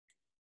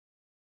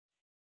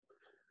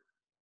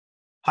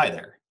Hi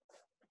there.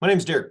 My name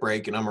is Derek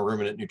Brake, and I'm a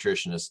ruminant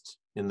nutritionist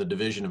in the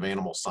Division of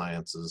Animal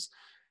Sciences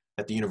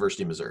at the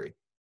University of Missouri.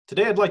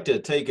 Today, I'd like to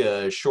take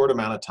a short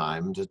amount of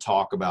time to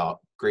talk about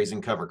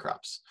grazing cover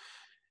crops.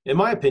 In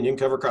my opinion,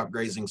 cover crop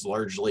grazing is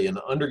largely an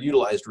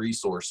underutilized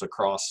resource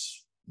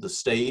across the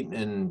state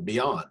and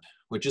beyond,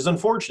 which is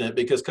unfortunate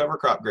because cover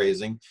crop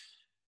grazing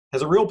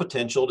has a real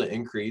potential to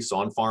increase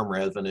on-farm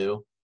revenue,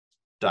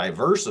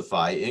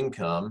 diversify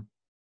income,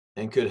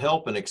 and could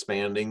help in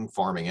expanding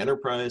farming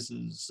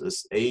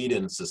enterprises, aid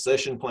in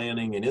succession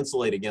planning, and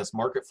insulate against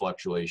market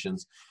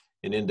fluctuations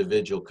in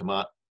individual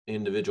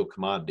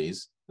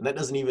commodities. And that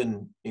doesn't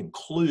even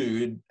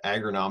include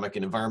agronomic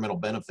and environmental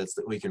benefits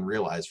that we can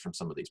realize from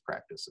some of these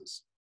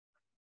practices.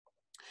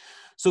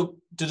 So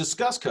to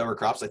discuss cover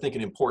crops, I think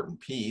an important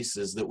piece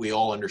is that we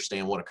all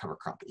understand what a cover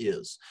crop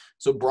is.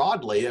 So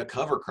broadly, a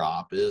cover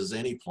crop is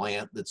any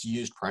plant that's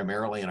used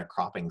primarily in a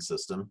cropping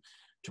system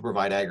to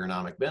provide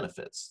agronomic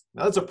benefits.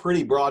 Now that's a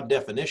pretty broad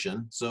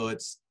definition, so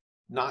it's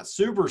not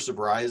super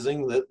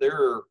surprising that there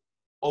are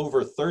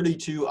over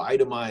 32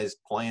 itemized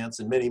plants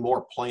and many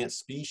more plant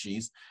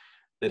species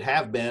that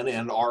have been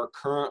and are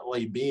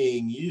currently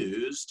being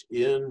used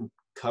in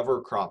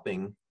cover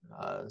cropping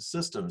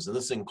systems. And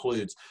this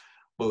includes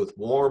both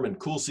warm and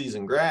cool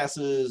season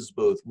grasses,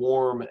 both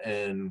warm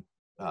and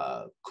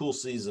cool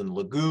season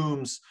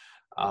legumes,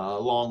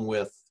 along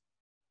with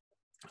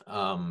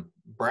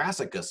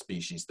brassica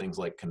species, things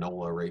like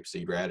canola,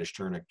 rapeseed, radish,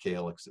 turnip,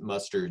 kale,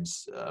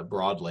 mustards,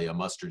 broadly a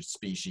mustard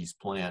species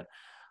plant,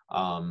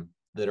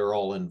 that are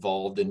all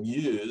involved and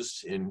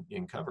used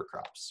in cover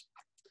crops.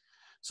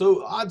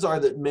 So odds are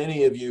that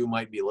many of you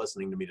might be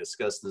listening to me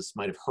discuss this,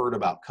 might have heard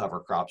about cover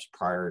crops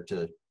prior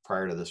to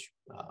this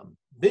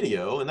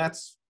video, and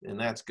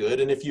that's good.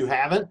 And if you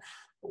haven't,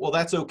 well,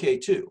 that's okay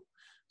too.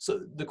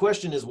 So the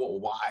question is, well,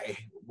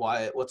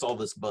 what's all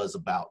this buzz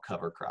about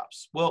cover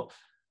crops? Well,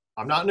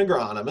 I'm not an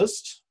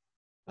agronomist.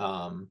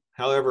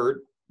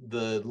 However,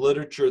 the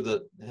literature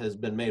that has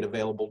been made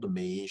available to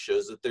me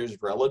shows that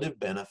there's relative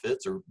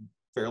benefits or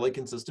fairly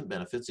consistent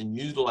benefits in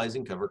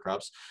utilizing cover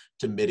crops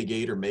to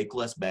mitigate or make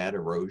less bad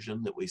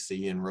erosion that we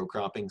see in row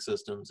cropping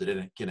systems.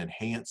 It can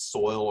enhance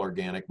soil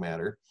organic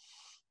matter,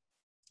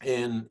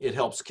 and it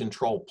helps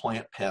control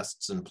plant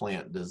pests and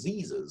plant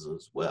diseases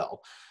as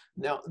well.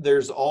 Now,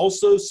 there's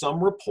also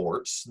some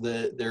reports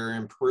that there are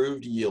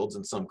improved yields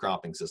in some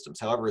cropping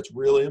systems. However, it's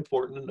really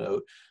important to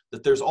note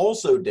that there's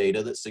also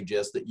data that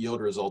suggests that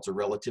yield results are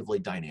relatively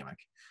dynamic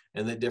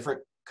and that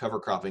different cover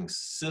cropping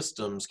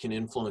systems can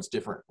influence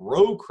different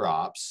row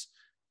crops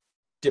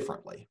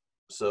differently.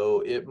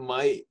 So it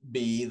might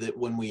be that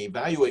when we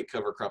evaluate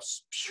cover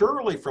crops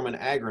purely from an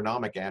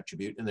agronomic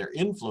attribute and their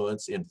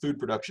influence in food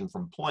production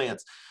from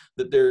plants,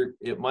 that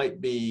it might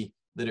be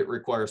that it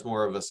requires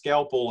more of a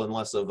scalpel and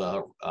less of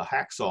a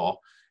hacksaw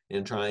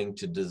in trying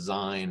to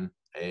design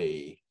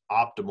a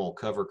optimal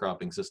cover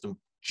cropping system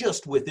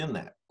just within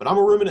that. But I'm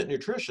a ruminant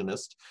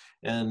nutritionist,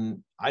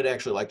 and I'd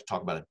actually like to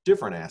talk about a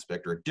different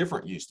aspect or a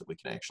different use that we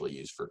can actually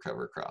use for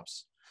cover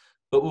crops.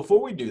 But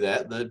before we do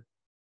that,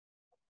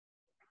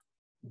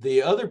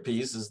 the other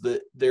piece is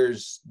that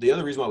the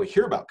other reason why we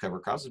hear about cover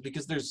crops is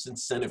because there's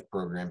incentive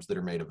programs that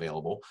are made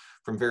available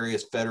from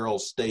various federal,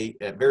 state,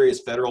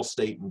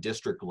 and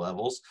district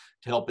levels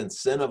to help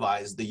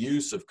incentivize the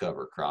use of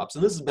cover crops.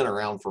 And this has been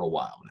around for a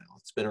while now.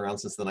 It's been around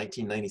since the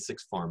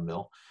 1996 Farm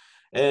Bill.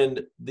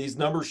 And these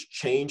numbers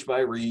change by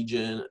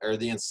region, or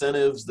the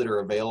incentives that are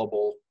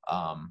available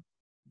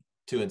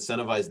to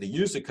incentivize the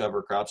use of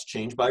cover crops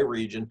change by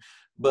region,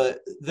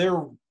 but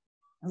they're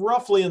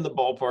roughly in the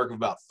ballpark of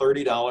about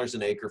 $30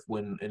 an acre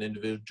when an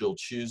individual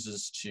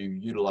chooses to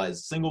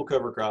utilize single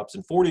cover crops,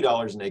 and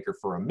 $40 an acre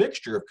for a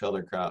mixture of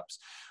cover crops,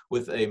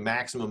 with a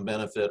maximum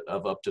benefit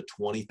of up to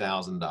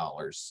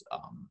 $20,000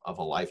 of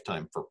a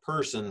lifetime per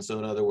person. So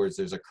in other words,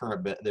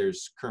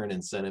 there's current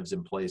incentives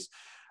in place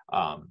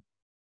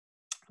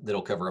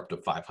that'll cover up to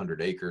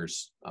 500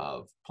 acres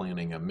of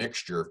planting a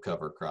mixture of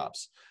cover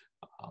crops.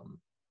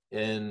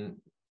 And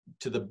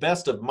to the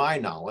best of my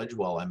knowledge,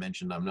 while I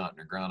mentioned I'm not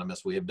an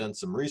agronomist, we have done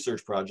some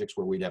research projects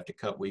where we've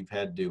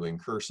had to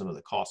incur some of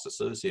the costs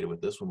associated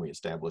with this when we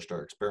established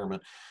our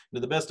experiment. And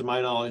to the best of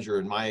my knowledge, or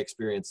in my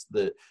experience,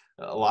 that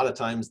a lot of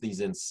times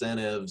these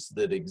incentives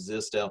that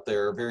exist out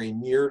there are very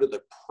near to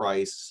the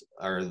price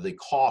or the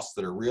costs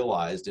that are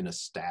realized in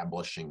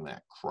establishing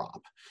that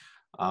crop.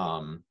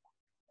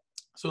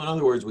 So in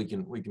other words, we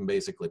can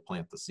basically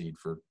plant the seed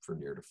for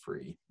near to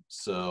free.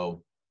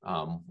 So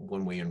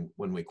when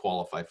we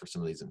qualify for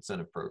some of these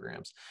incentive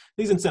programs.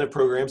 These incentive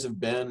programs have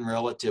been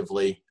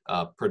relatively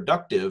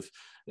productive,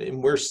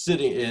 and we're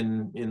sitting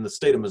in the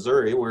state of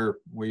Missouri, where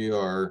we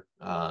are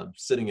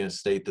sitting in a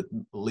state that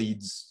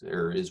leads,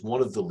 or is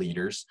one of the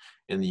leaders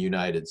in the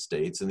United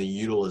States in the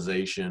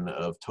utilization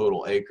of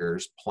total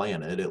acres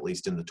planted, at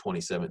least in the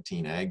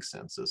 2017 Ag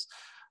Census.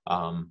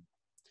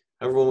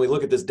 However, when we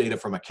look at this data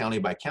from a county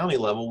by county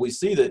level, we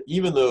see that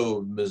even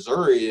though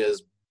Missouri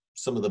is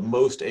some of the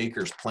most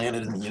acres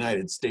planted in the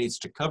United States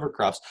to cover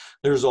crops,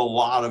 there's a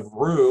lot of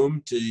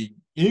room to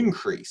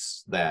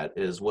increase that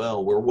as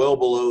well. We're well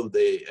below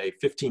a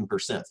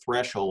 15%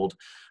 threshold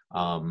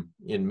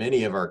in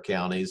many of our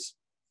counties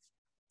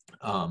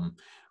of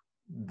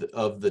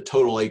the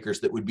total acres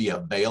that would be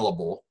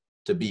available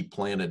to be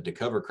planted to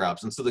cover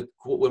crops. And so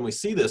when we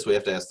see this, we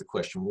have to ask the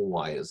question, well,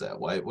 why is that?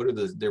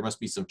 There must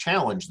be some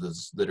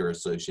challenges that are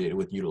associated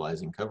with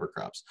utilizing cover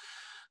crops.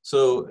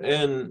 So,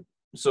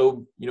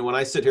 when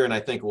I sit here and I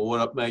think, well,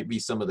 what might be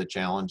some of the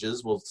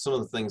challenges? Well, some of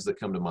the things that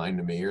come to mind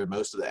to me are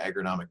most of the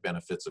agronomic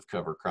benefits of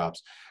cover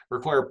crops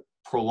require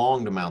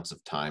prolonged amounts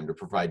of time to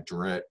provide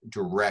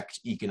direct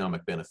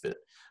economic benefit.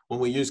 When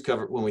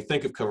we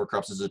think of cover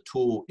crops as a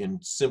tool in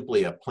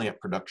simply a plant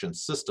production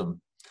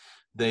system,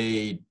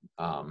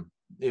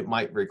 it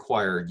might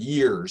require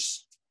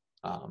years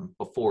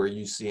before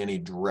you see any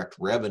direct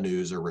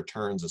revenues or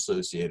returns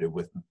associated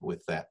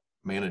with that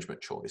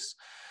management choice.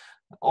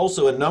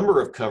 Also, a number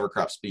of cover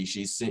crop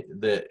species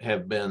that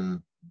have been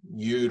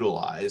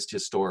utilized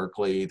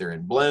historically, either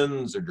in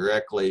blends or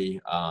directly,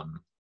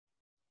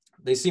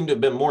 they seem to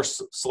have been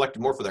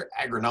selected more for their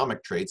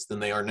agronomic traits than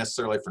they are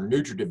necessarily for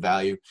nutritive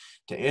value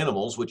to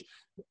animals, which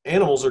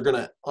animals are going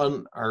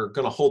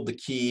to hold the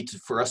key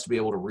for us to be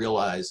able to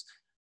realize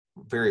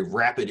very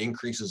rapid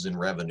increases in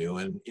revenue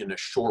in a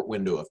short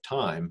window of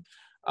time,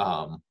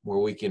 where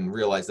we can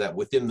realize that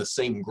within the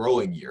same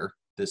growing year,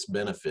 this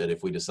benefit,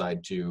 if we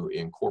decide to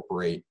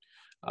incorporate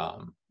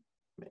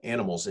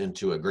animals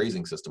into a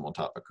grazing system on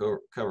top of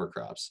cover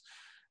crops.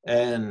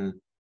 And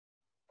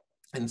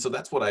so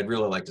that's what I'd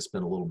really like to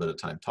spend a little bit of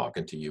time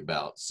talking to you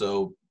about.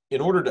 So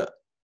in order to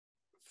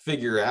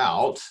figure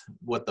out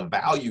what the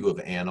value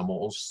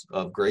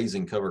of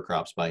grazing cover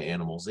crops by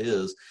animals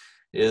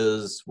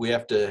is we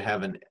have to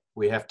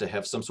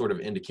have some sort of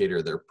indicator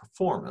of their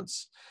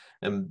performance.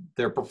 And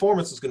their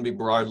performance is going to be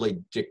broadly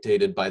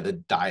dictated by the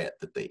diet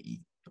that they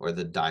eat or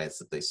the diets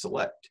that they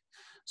select.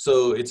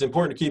 So it's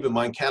important to keep in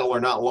mind cattle are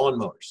not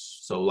lawnmowers.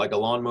 So like a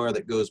lawnmower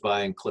that goes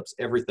by and clips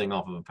everything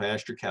off of a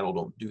pasture, cattle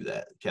don't do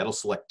that. Cattle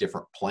select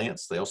different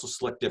plants. They also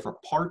select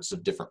different parts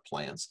of different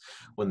plants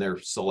when they're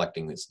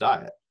selecting this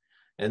diet.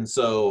 And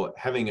so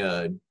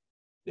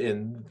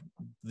in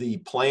the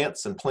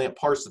plants and plant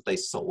parts that they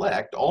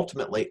select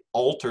ultimately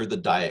alter the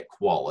diet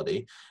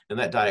quality, and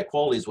that diet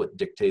quality is what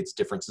dictates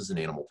differences in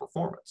animal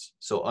performance.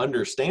 So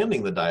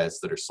understanding the diets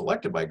that are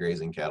selected by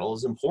grazing cattle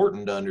is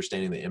important to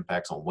understanding the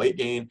impacts on weight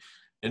gain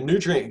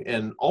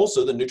and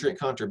also the nutrient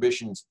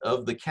contributions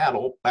of the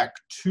cattle back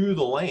to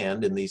the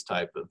land in these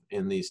type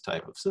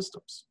of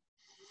systems.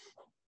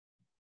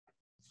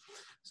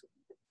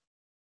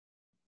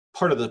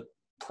 Part of the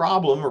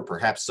problem, or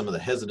perhaps some of the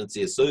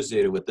hesitancy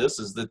associated with this,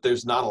 is that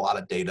there's not a lot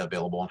of data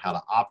available on how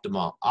to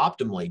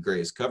optimally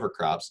graze cover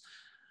crops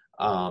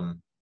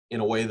in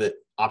a way that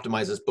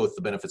optimizes both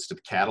the benefits to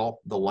the cattle,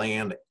 the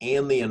land,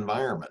 and the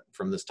environment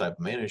from this type of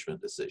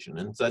management decision.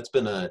 And so that's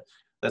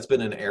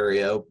been an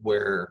area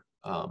where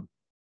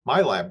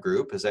my lab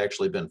group has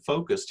actually been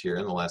focused here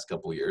in the last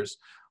couple of years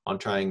on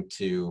trying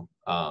to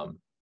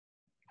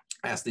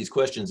ask these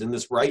questions. In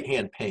this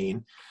right-hand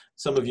pane,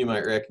 some of you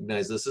might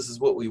recognize this. This is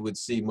what we would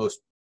see most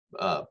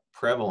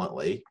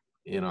prevalently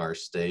in our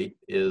state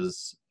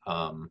is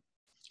when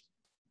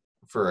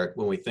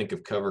we think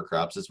of cover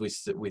crops, is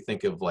we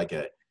think of like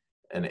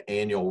an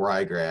annual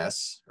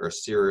ryegrass or a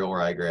cereal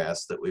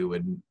ryegrass that we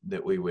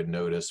would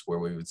notice, where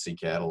we would see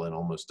cattle in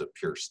almost a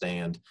pure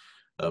stand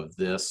of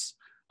this.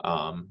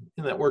 And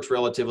that works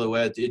relatively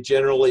well. It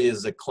generally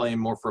is a claim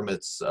more from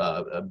its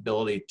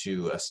ability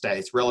to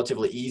it's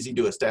relatively easy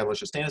to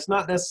establish a stand. It's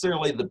not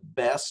necessarily the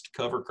best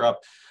cover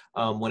crop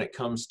when it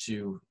comes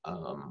to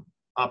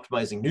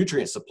optimizing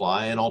nutrient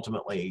supply and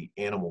ultimately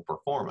animal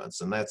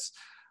performance. And that's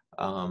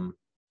a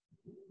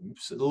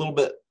little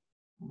bit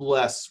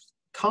less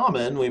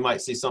common. We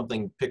might see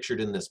something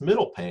pictured in this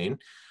middle pane,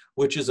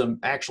 which is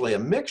actually a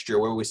mixture,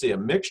 where we see a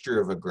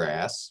mixture of a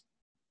grass,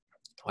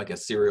 like a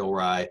cereal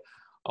rye,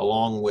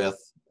 along with,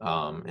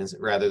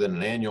 rather than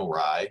an annual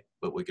rye,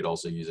 but we could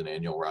also use an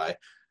annual rye.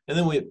 And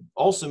then we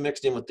also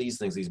mixed in with these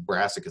things, these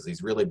brassicas,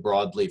 these really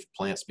broadleaf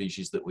plant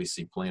species that we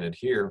see planted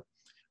here,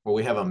 where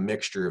we have a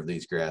mixture of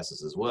these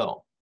grasses as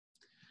well.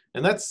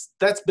 And that's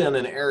been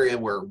an area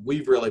where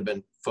we've really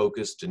been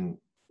focused and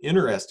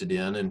interested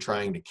in and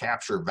trying to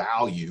capture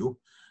value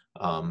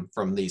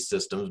from these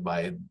systems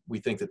we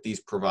think that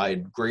these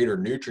provide greater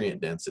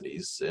nutrient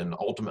densities and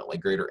ultimately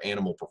greater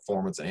animal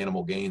performance and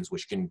animal gains,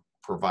 which can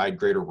provide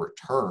greater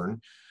return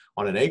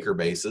on an acre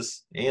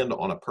basis and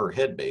on a per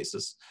head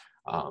basis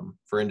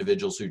for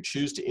individuals who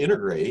choose to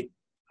integrate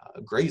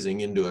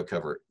grazing into a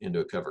cover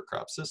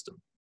crop system.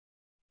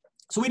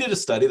 So we did a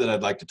study that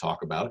I'd like to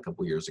talk about a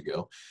couple years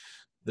ago,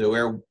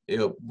 where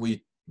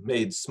we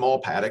made small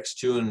paddocks,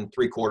 2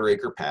 3/4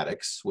 acre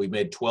paddocks. We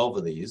made 12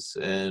 of these,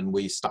 and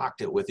we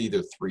stocked it with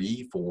either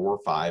 3, 4,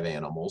 5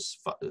 animals.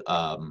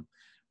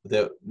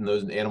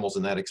 Those animals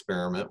in that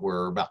experiment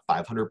were about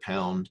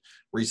 500-pound,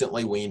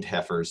 recently weaned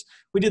heifers.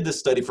 We did this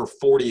study for a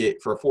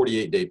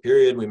 48-day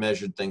period. We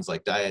measured things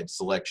like diet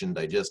selection,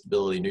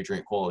 digestibility,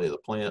 nutrient quality of the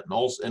plant,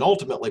 and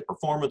ultimately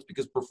performance,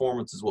 because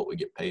performance is what we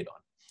get paid on.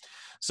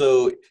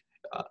 So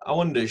I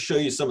wanted to show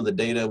you some of the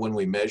data when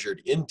we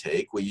measured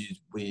intake.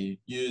 We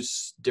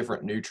use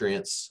different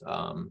nutrients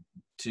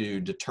to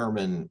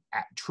determine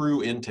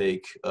true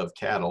intake of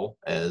cattle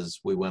as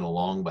we went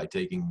along by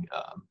taking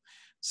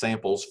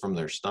samples from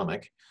their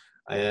stomach.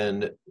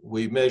 And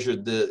we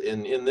measured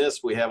in this,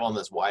 we have on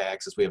this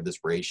y-axis, we have this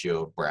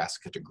ratio of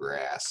brassica to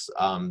grass.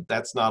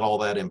 That's not all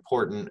that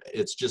important.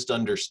 It's just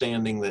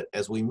understanding that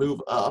as we move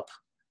up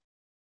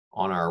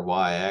on our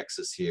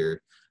y-axis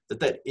here,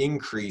 that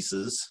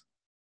increases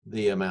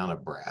the amount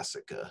of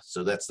brassica.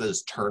 So that's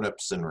those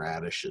turnips and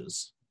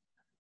radishes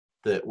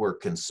that were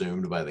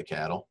consumed by the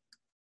cattle.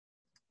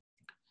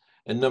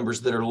 And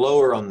numbers that are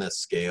lower on this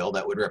scale,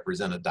 that would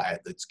represent a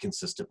diet that's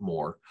consistent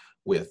more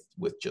with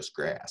just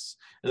grass.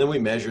 And then we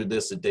measured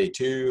this at day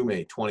 2,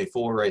 May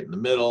 24, right in the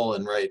middle,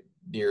 and right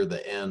near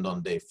the end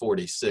on day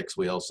 46,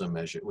 we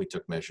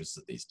took measures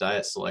of these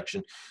diet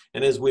selection.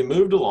 And as we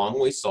moved along,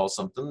 we saw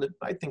something that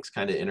I think is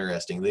kind of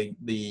interesting.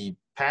 The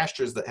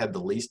pastures that had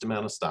the least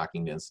amount of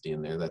stocking density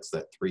in there, that's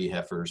that 3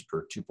 heifers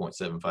per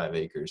 2.75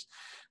 acres,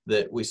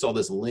 that we saw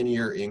this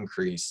linear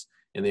increase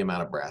in the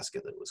amount of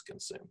brassica that was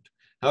consumed.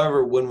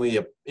 However, when we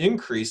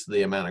increased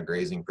the amount of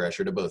grazing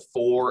pressure to both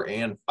 4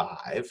 and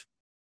 5,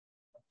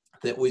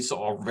 that we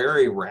saw a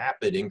very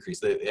rapid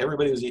increase.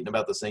 Everybody was eating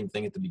about the same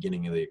thing at the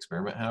beginning of the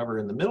experiment. However,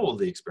 in the middle of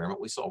the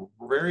experiment, we saw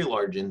very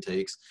large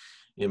intakes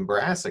in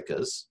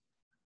brassicas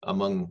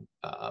among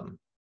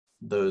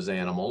those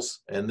animals.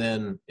 And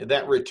then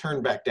that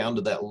returned back down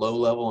to that low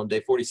level on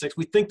day 46.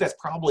 We think that's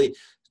probably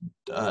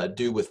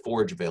due with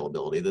forage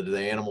availability, that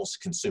the animals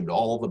consumed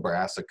all the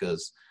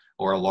brassicas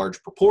or a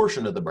large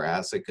proportion of the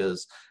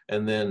brassicas,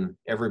 and then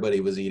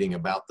everybody was eating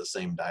about the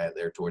same diet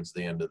there towards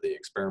the end of the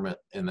experiment,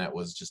 and that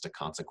was just a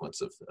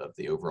consequence of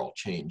the overall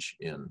change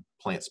in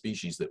plant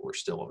species that were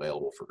still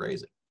available for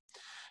grazing.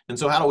 And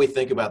so how do we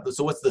think about this?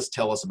 So what's this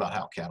tell us about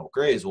how cattle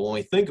graze? Well, when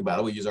we think about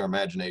it, we use our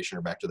imagination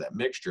or back to that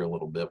mixture a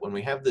little bit. When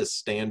we have this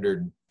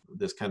standard,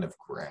 this kind of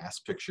grass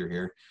picture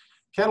here,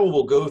 cattle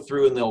will go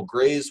through and they'll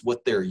graze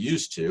what they're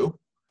used to,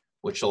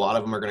 which a lot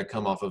of them are going to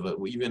come off of it.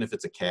 Even if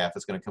it's a calf,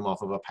 it's going to come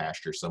off of a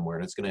pasture somewhere,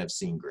 and it's going to have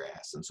seen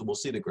grass. And so we'll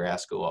see the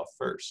grass go off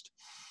first.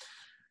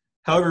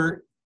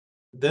 However,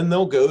 then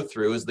they'll go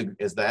through as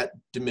that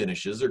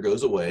diminishes or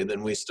goes away.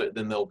 Then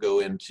then they'll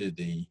go into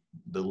the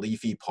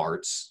leafy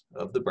parts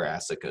of the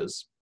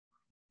brassicas.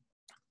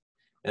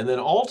 And then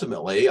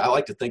ultimately, I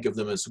like to think of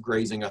them as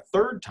grazing a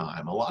third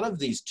time. A lot of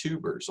these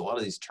tubers, a lot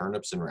of these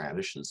turnips and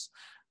radishes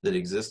that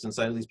exist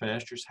inside of these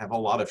pastures have a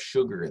lot of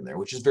sugar in there,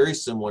 which is very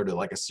similar to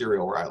like a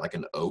cereal, right? Like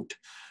an oat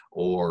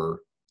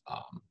or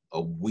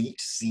a wheat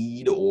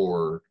seed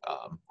or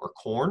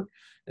corn.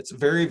 It's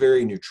very,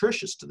 very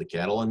nutritious to the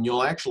cattle. And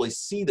you'll actually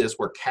see this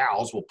where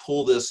cows will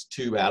pull this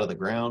tube out of the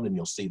ground and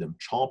you'll see them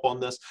chomp on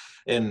this.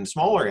 And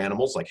smaller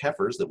animals like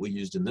heifers that we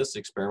used in this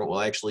experiment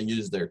will actually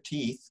use their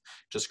teeth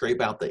to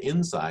scrape out the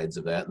insides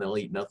of that, and they'll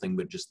eat nothing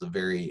but just the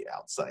very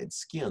outside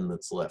skin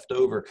that's left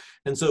over.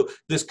 And so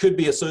this could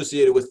be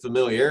associated with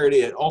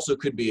familiarity. It also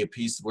could be a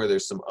piece where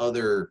there's some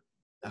other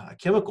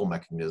chemical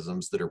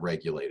mechanisms that are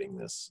regulating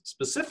this.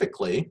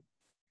 Specifically,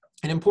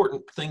 an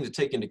important thing to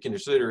take into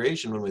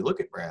consideration when we look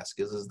at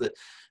brassicas is that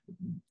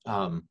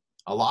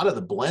a lot of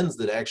the blends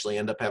that actually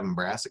end up having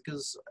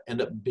brassicas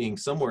end up being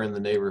somewhere in the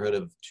neighborhood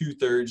of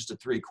 2/3 to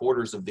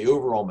 3/4 of the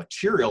overall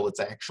material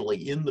that's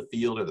actually in the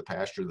field or the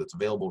pasture that's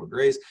available to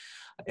graze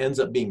ends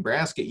up being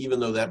brassica, even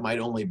though that might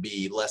only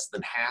be less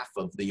than half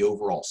of the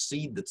overall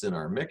seed that's in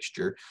our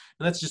mixture.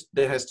 And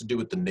that has to do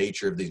with the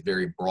nature of these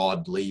very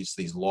broad leaves,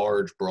 these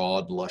large,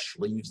 broad, lush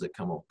leaves that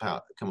come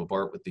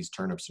apart with these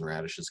turnips and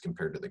radishes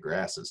compared to the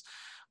grasses.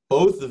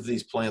 Both of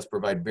these plants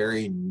provide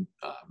very,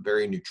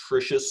 very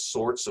nutritious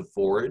sorts of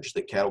forage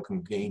that cattle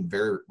can gain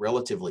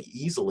relatively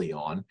easily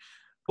on.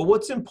 But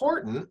what's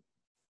important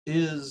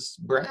is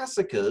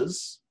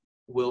brassicas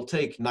will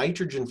take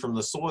nitrogen from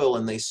the soil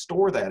and they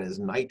store that as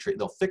nitrate.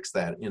 They'll fix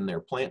that in their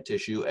plant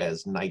tissue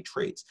as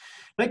nitrates.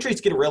 Nitrates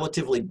get a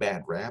relatively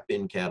bad rap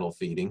in cattle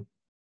feeding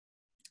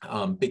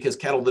because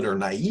cattle that are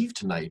naive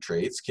to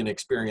nitrates can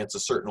experience a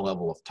certain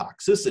level of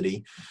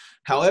toxicity.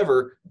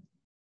 However,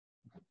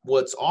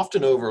 what's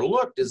often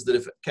overlooked is that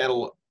if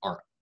cattle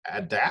are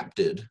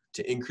adapted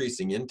to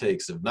increasing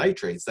intakes of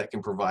nitrates, that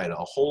can provide a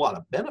whole lot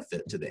of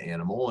benefit to the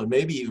animal and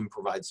maybe even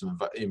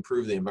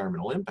improve the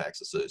environmental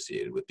impacts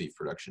associated with beef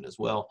production as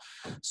well.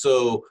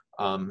 So,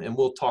 and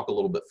we'll talk a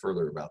little bit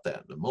further about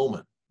that in a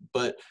moment.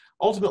 But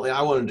ultimately,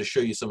 I wanted to show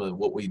you some of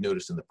what we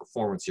noticed in the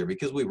performance here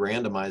because we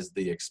randomized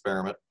the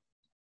experiment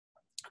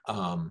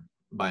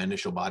by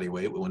initial body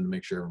weight. We wanted to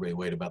make sure everybody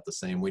weighed about the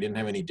same. We didn't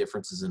have any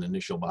differences in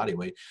initial body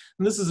weight.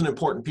 And this is an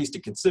important piece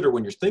to consider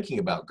when you're thinking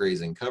about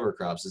grazing cover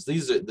crops, is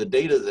these are the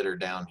data that are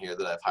down here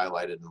that I've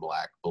highlighted in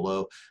black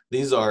below.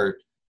 These are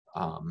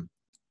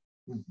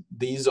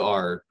these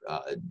are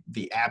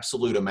the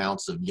absolute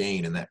amounts of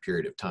gain in that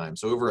period of time.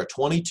 So over a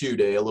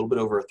 22-day, a little bit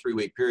over a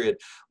 3-week period,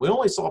 we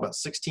only saw about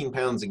 16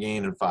 pounds of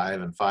gain in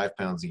 5 and 5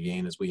 pounds of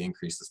gain as we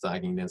increased the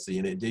stocking density,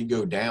 and it did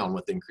go down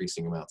with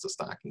increasing amounts of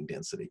stocking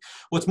density.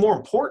 What's more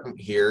important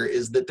here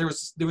is that there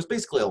was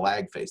basically a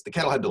lag phase. The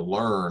cattle had to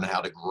learn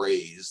how to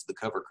graze the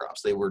cover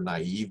crops. They were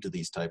naive to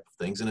these type of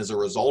things, and as a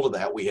result of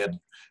that, we had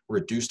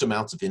reduced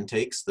amounts of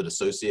intakes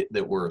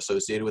that were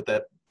associated with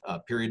that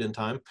period in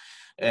time,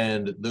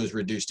 and those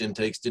reduced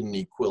intakes didn't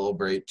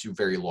equilibrate to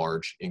very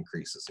large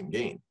increases in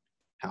gain.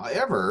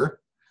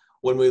 However,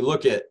 when we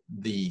look at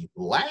the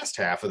last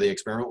half of the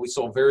experiment, we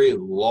saw very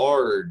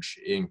large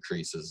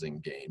increases in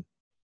gain.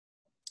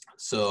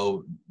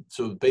 So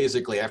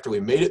basically, after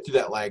we made it through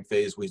that lag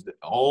phase,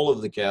 all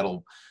of the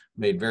cattle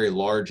made very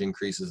large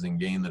increases in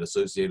gain that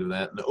associated with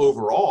that. And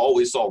overall,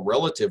 we saw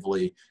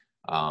relatively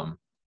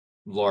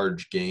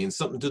large gains,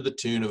 something to the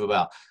tune of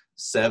about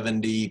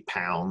 70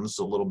 pounds,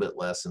 a little bit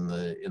less in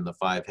the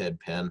 5-head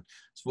pen,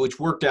 which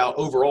worked out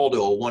overall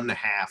to a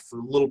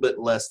little bit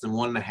less than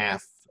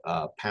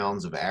 1.5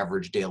 pounds of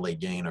average daily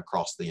gain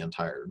across the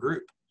entire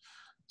group.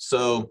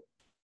 So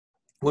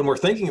when we're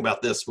thinking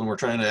about this, when we're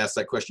trying to ask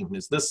that question,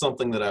 is this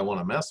something that I want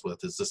to mess with?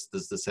 Does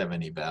this have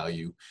any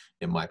value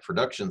in my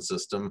production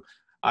system?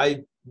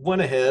 I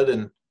went ahead,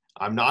 and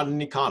I'm not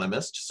an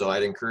economist, so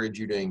I'd encourage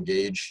you to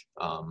engage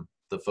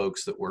the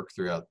folks that work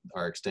throughout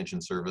our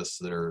extension service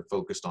that are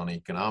focused on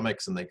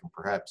economics, and they can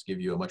perhaps give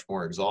you a much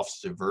more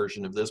exhaustive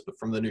version of this. But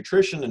from the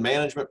nutrition and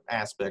management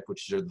aspect,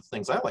 which are the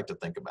things I like to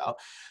think about,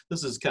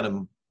 this is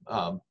kind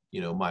of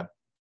my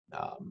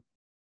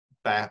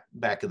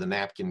back of the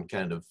napkin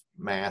kind of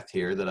math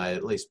here that I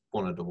at least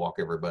wanted to walk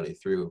everybody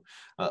through.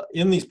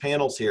 In these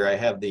panels here, I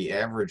have the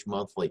average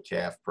monthly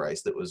calf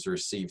price that was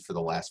received for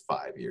the last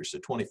 5 years, so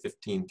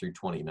 2015 through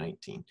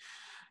 2019.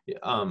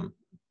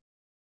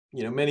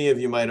 Many of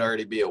you might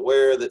already be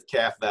aware that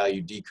calf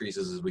value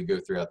decreases as we go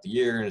throughout the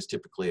year, and is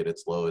typically at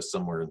its lowest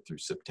somewhere through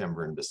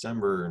September and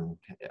December, and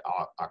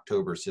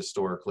October is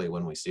historically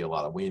when we see a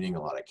lot of weaning,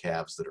 a lot of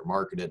calves that are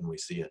marketed, and we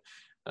see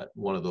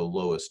one of the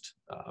lowest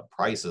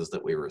prices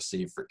that we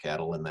receive for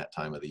cattle in that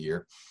time of the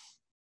year.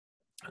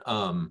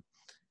 And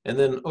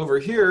then over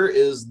here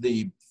is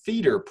the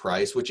feeder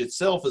price, which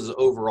itself is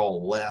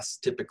overall less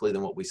typically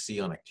than what we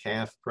see on a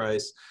calf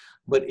price,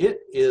 but it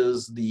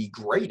is the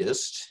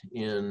greatest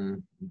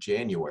in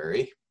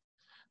January.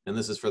 And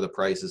this is for the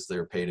prices that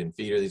are paid in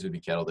feeder. These would be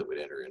cattle that would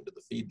enter into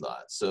the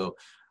feedlot. So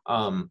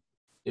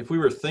if we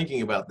were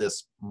thinking about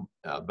this,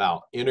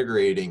 about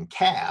integrating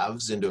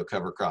calves into a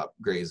cover crop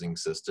grazing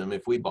system,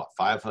 if we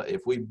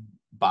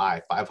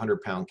buy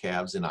 500-pound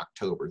calves in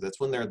October, that's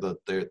when they're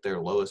their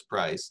lowest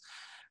price,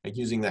 and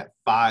using that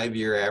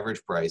 5-year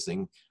average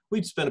pricing,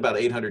 we'd spend about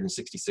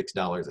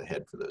 $866 a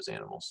head for those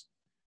animals.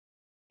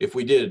 If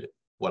we did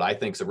what I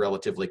think is a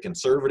relatively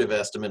conservative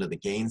estimate of the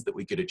gains that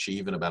we could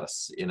achieve in about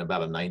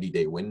a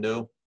 90-day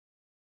window,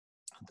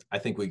 I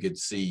think we could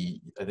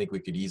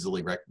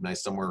easily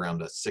recognize somewhere around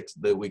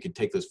that we could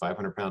take those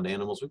 500-pound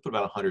animals. We put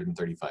about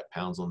 135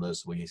 pounds on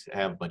those. So we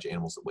have a bunch of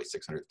animals that weigh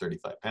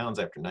 635 pounds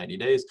after 90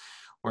 days.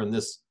 Or in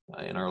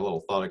our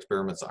little thought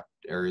experiments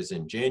areas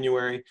in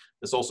January.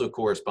 This also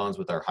corresponds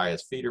with our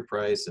highest feeder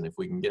price. And if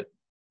we can get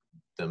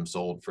them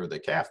sold for the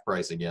calf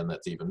price again,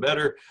 that's even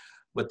better.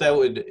 But that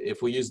would,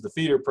 if we use the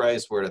feeder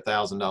price, we're at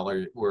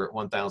 $1,000, we're at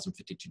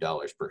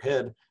 $1,052 per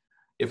head.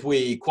 If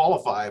we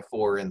qualify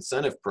for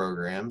incentive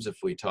programs, if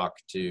we talk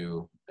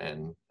to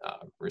and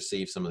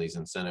receive some of these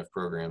incentive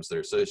programs that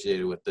are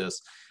associated with this,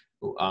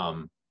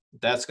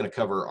 that's going to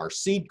cover our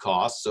seed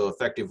costs. So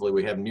effectively,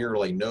 we have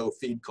nearly no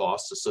feed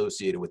costs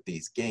associated with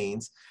these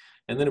gains.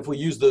 And then if we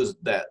use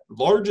that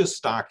largest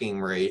stocking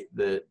rate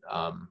that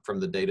from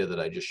the data that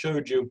I just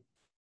showed you,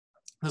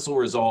 this will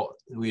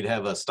result, we'd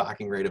have a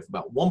stocking rate of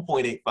about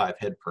 1.85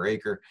 head per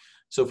acre.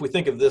 So if we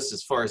think of this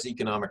as far as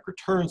economic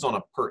returns on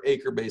a per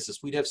acre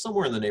basis, we'd have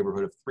somewhere in the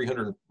neighborhood of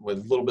a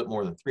little bit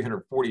more than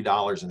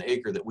 $340 an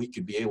acre that we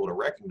could be able to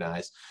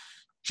recognize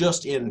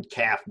just in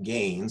calf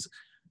gains,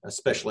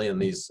 especially in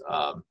these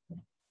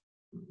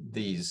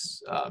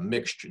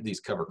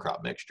cover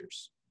crop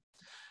mixtures.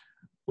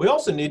 We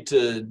also need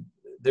to,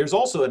 there's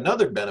also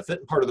another benefit,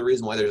 and part of the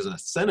reason why there's an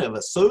incentive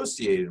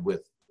associated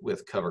with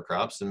cover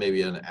crops, and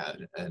maybe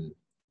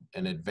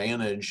an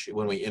advantage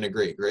when we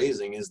integrate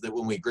grazing, is that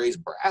when we graze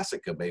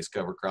brassica-based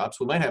cover crops,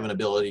 we might have an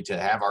ability to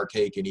have our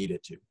cake and eat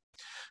it too.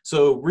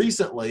 So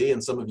recently,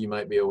 and some of you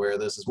might be aware of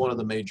this, is one of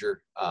the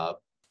major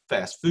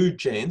fast food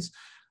chains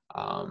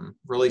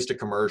released a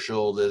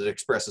commercial that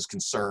expresses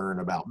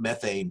concern about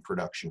methane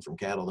production from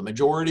cattle. The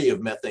majority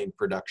of methane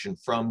production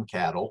from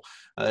cattle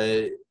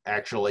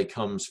actually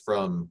comes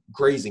from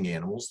grazing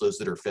animals, those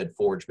that are fed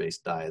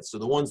forage-based diets. So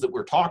the ones that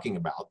we're talking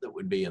about that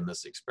would be in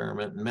this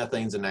experiment, and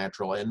methane's a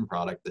natural end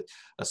product that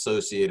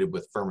associated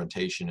with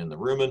fermentation in the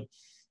rumen.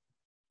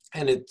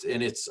 And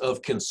it's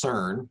of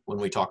concern when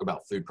we talk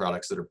about food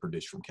products that are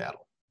produced from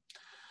cattle.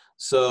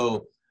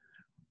 So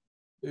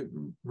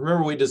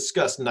remember we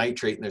discussed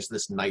nitrate, and there's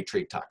this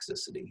nitrate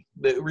toxicity.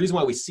 The reason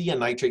why we see a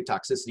nitrate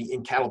toxicity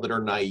in cattle that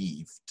are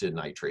naive to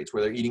nitrates,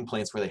 where they're eating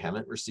plants where they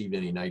haven't received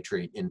any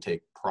nitrate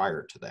intake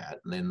prior to that,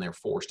 and then they're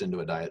forced into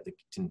a diet that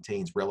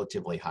contains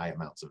relatively high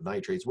amounts of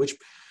nitrates, which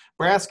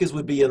brassicas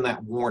would be in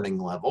that warning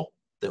level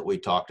that we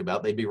talked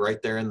about. They'd be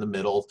right there in the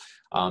middle.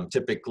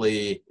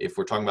 Typically, if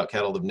we're talking about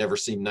cattle that have never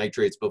seen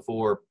nitrates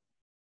before,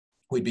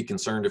 we'd be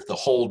concerned if the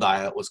whole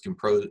diet was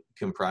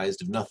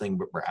comprised of nothing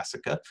but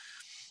brassica.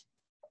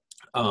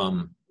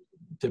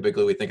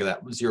 Typically, we think of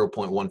that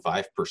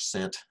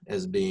 0.15%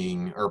 as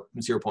being, or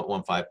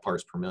 0.15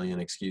 parts per million,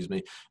 excuse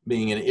me,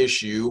 being an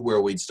issue where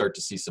we'd start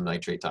to see some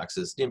nitrate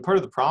toxicity. And part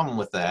of the problem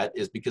with that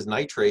is because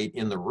nitrate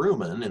in the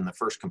rumen, in the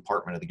first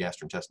compartment of the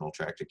gastrointestinal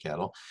tract of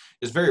cattle,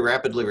 is very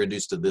rapidly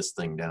reduced to this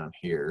thing down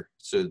here.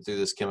 So through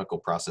this chemical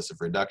process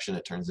of reduction,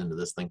 it turns into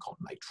this thing called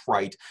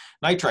nitrite.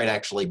 Nitrite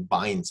actually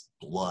binds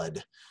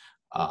blood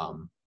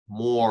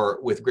more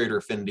with greater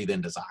affinity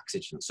than does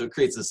oxygen. So it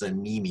creates this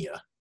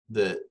anemia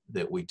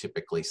that we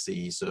typically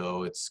see.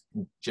 So it's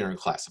generally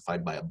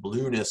classified by a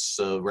blueness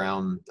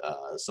around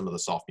some of the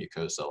soft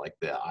mucosa, like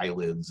the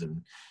eyelids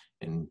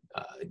and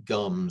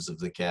gums of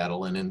the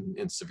cattle. And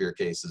in severe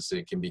cases,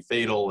 it can be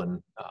fatal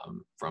and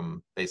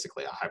from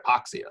basically a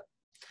hypoxia.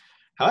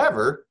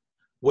 However,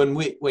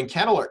 when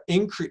cattle are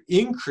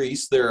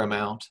increase their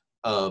amount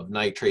of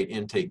nitrate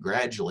intake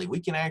gradually, we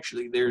can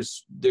actually,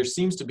 there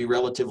seems to be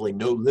relatively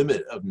no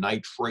limit of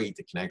nitrate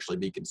that can actually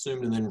be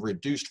consumed and then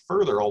reduced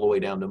further all the way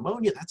down to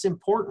ammonia. That's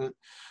important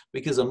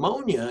because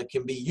ammonia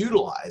can be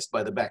utilized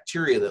by the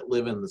bacteria that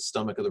live in the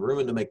stomach of the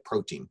rumen to make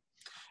protein.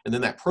 And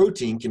then that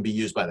protein can be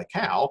used by the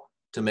cow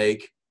to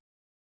make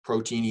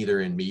protein either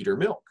in meat or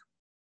milk.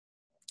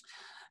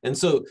 And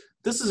so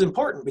this is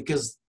important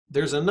because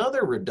there's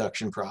another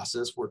reduction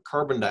process where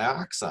carbon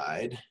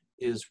dioxide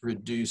is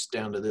reduced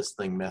down to this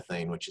thing,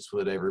 methane, which is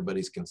what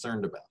everybody's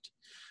concerned about.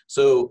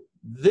 So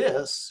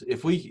this,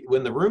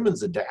 when the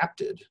rumen's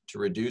adapted to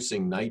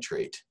reducing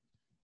nitrate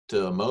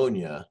to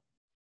ammonia,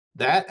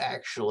 that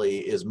actually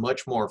is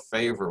much more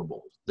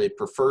favorable. It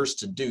prefers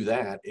to do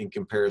that in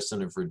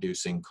comparison of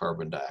reducing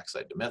carbon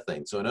dioxide to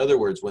methane. So in other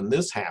words, when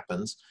this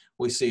happens,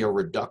 we see a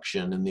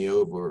reduction in the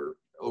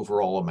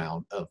overall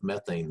amount of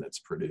methane that's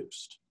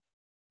produced.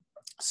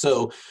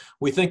 So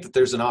we think that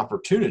there's an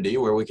opportunity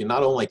where we can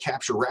not only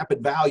capture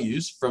rapid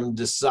values from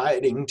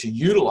deciding to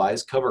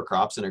utilize cover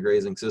crops in a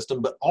grazing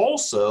system, but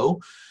also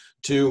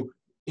to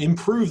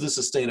improve the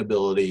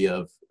sustainability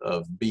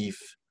of beef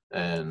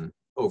and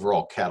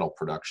overall cattle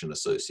production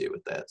associated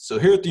with that. So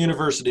here at the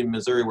University of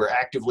Missouri, we're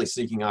actively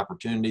seeking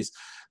opportunities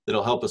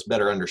that'll help us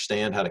better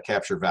understand how to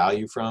capture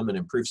value from and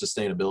improve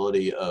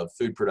sustainability of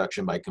food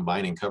production by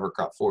combining cover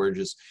crop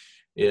forages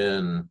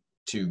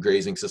into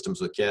grazing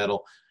systems with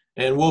cattle.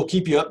 And we'll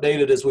keep you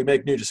updated as we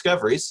make new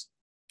discoveries.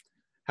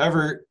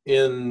 However,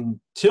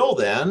 until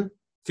then,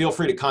 feel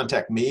free to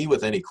contact me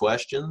with any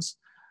questions.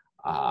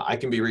 I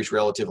can be reached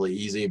relatively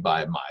easy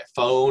by my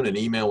phone and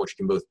email,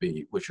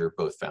 which are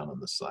both found on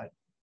this site.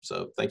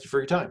 So thank you for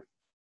your time.